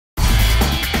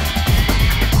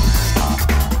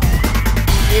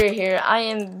TheTheoZero here. I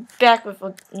am back with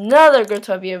another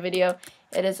Growtopia video.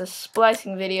 It is a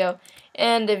splicing video,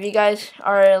 and if you guys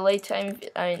are a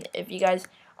if you guys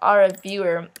are a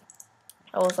viewer,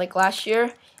 I was like last year.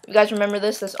 If you guys remember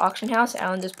this auction house,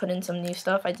 Alan just put in some new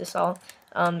stuff. I just saw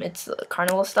it's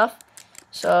carnival stuff.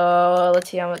 So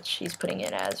let's see how much he's putting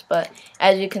in as. But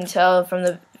as you can tell from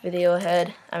the video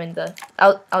ahead,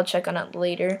 I'll check on it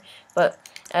later. But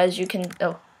as you can,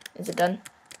 oh, is it done?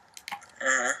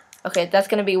 Okay, that's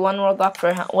gonna be one world lock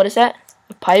for what is that?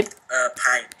 A pipe?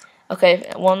 Pipe.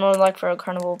 Okay, one world lock for a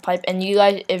carnival pipe. And you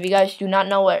guys, if you guys do not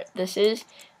know what this is,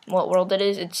 what world it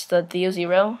is, it's the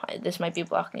TheoZero. This might be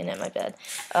blocking it, my bad.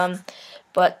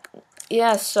 But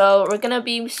yeah, so we're gonna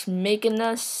be making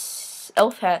this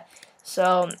elf hat.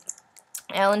 So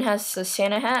Alan has the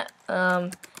Santa hat,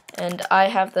 and I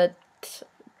have the.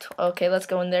 Okay, let's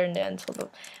go in there and dance.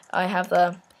 I have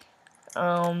the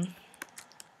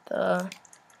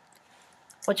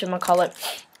whatchamacallit,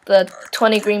 the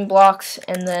 20 green blocks,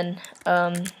 and then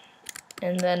the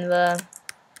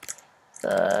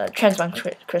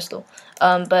transmog crystal.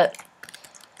 But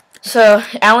so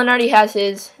Alan already has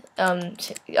his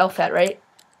elf hat, right?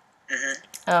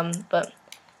 But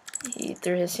he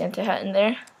threw his Santa hat in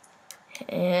there,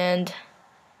 and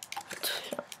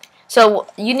so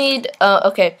you need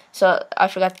okay, so I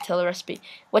forgot to tell the recipe.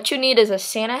 What you need is a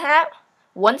Santa hat,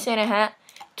 one Santa hat,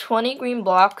 20 green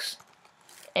blocks,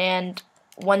 and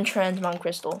one transmog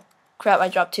crystal. Crap, I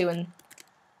dropped two in.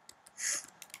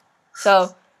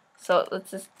 So let's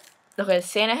just, okay,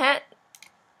 Santa hat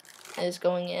is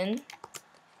going in.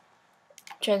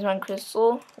 Transmog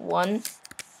crystal, one.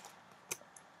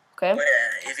 Okay. But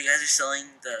if you guys are selling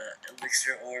the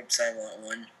elixir orbs, I want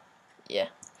one. Yeah.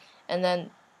 And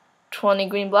then 20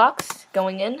 green blocks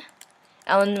going in.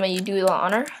 Alan, may you do the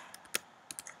honor.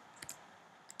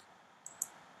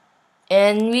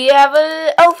 And we have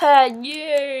an elf hat,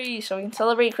 yay! So we can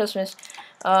celebrate Christmas.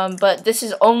 But this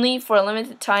is only for a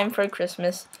limited time for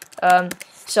Christmas.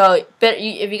 So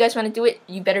if you guys want to do it,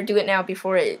 you better do it now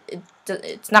before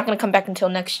it's not going to come back until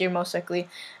next year, most likely.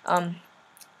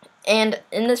 And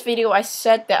in this video, I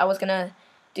said that I was going to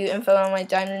do info on my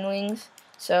diamond wings.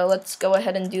 So let's go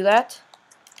ahead and do that.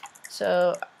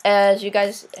 So if you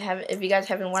guys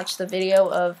haven't watched the video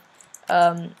of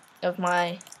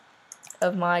my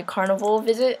carnival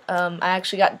visit, I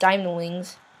actually got diamond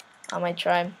wings on my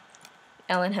tribe.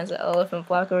 Alan has an elephant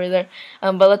block over there.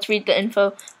 But let's read the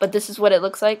info. But this is what it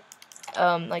looks like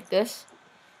this.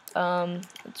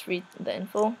 Let's read the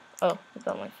info. Oh,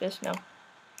 without my fist, no.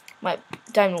 My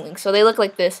diamond wings. So they look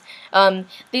like this.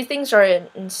 These things are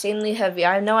insanely heavy.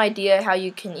 I have no idea how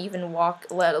you can even walk,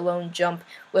 let alone jump,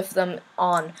 with them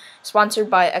on.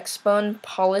 Sponsored by Expone,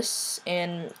 Polis,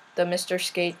 and the Mr.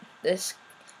 Skate. This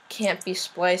can't be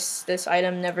spliced. This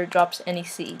item never drops any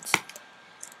seeds.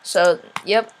 So,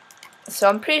 yep. So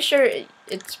I'm pretty sure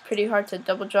it's pretty hard to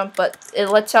double jump, but it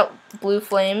lets out blue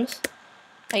flames,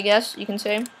 I guess you can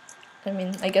say. I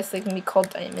mean, I guess they can be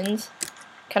called diamonds.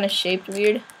 Kind of shaped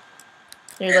weird.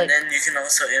 And then you can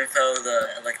also info the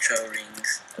electro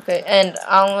rings. Okay, and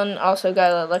Alan also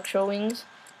got electro wings.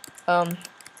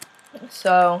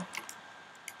 So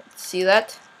let's see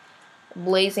that.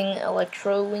 Blazing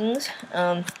electro wings.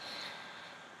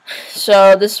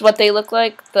 So this is what they look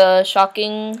like. It's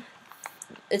shocking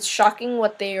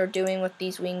what they are doing with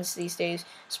these wings these days.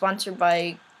 Sponsored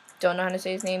by, don't know how to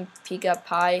say his name, Pika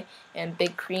Pie and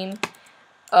Big Cream.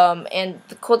 And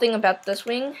the cool thing about this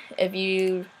wing, if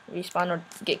you respawn or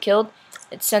get killed,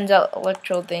 it sends out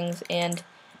electro things, and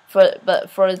for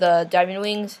the diamond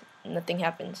wings, nothing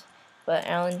happens. But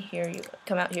Alan, here, you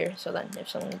come out here, so then if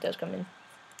someone does come in,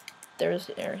 there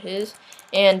his.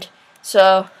 And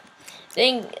so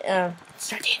start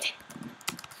dancing.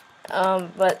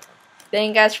 But thank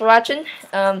you guys for watching.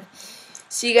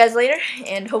 See you guys later,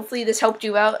 and hopefully this helped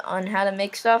you out on how to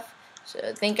make stuff.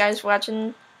 So thank you guys for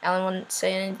watching. Alan, want to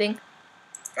say anything?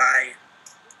 Bye.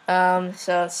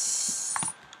 So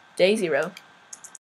TheTheoZero.